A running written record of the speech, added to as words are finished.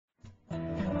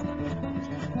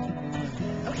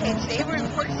and today we're in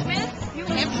Portsmouth, New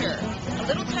Hampshire, a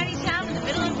little tiny town in the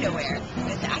middle of nowhere. And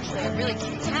it's actually a really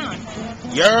cute town.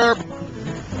 Yerp!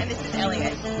 And this is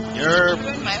Elliot. Yerp! I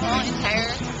ruined my whole entire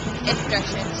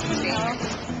introduction to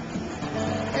strangers.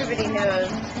 Everybody knows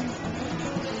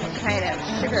what kind of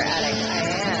sugar addict I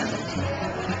am.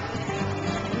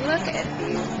 Look at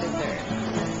these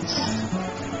desserts.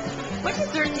 What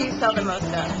dessert do you sell the most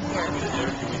of here?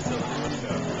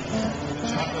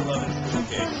 Chocolate lovers spoon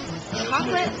cake.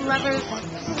 Chocolate lovers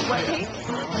what cake?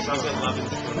 Chocolate lovers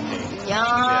spoon cake. Yummy.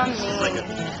 Yeah, it's like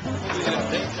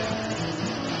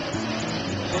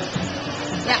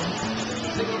Yeah.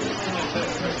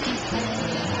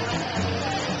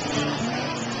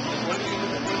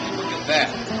 Look at that.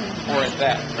 Or at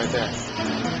that, right there.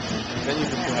 Then you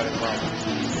can see how it's wrong.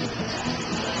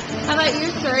 How about you,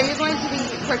 sir? Are you going to be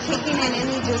partaking in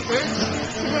any desserts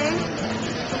today?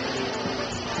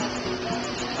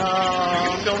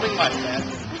 You're filming my man.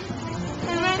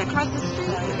 And right across the street,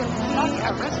 you can see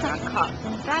a restaurant called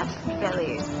Fat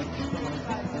Belly.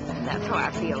 That's how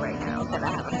I feel right now, that I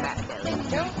have a fat belly.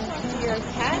 Don't talk to your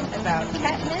cat about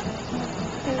catnip.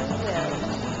 Who will?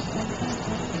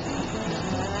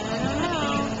 I don't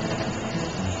know.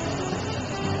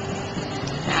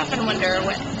 I often wonder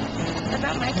what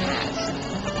about my cat.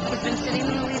 He's been sitting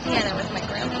in Louisiana with my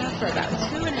grandma for about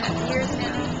 2.5 years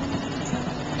now.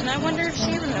 And I wonder if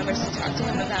she remembers to talk to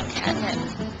him about catnip.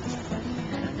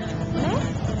 This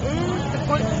is the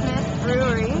Portsmouth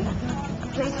Brewery, a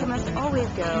place you must always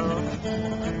go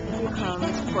if you come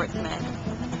to Portsmouth.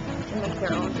 They make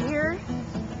their own beer,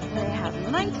 and they have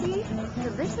mighty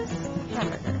delicious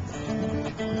hamburgers.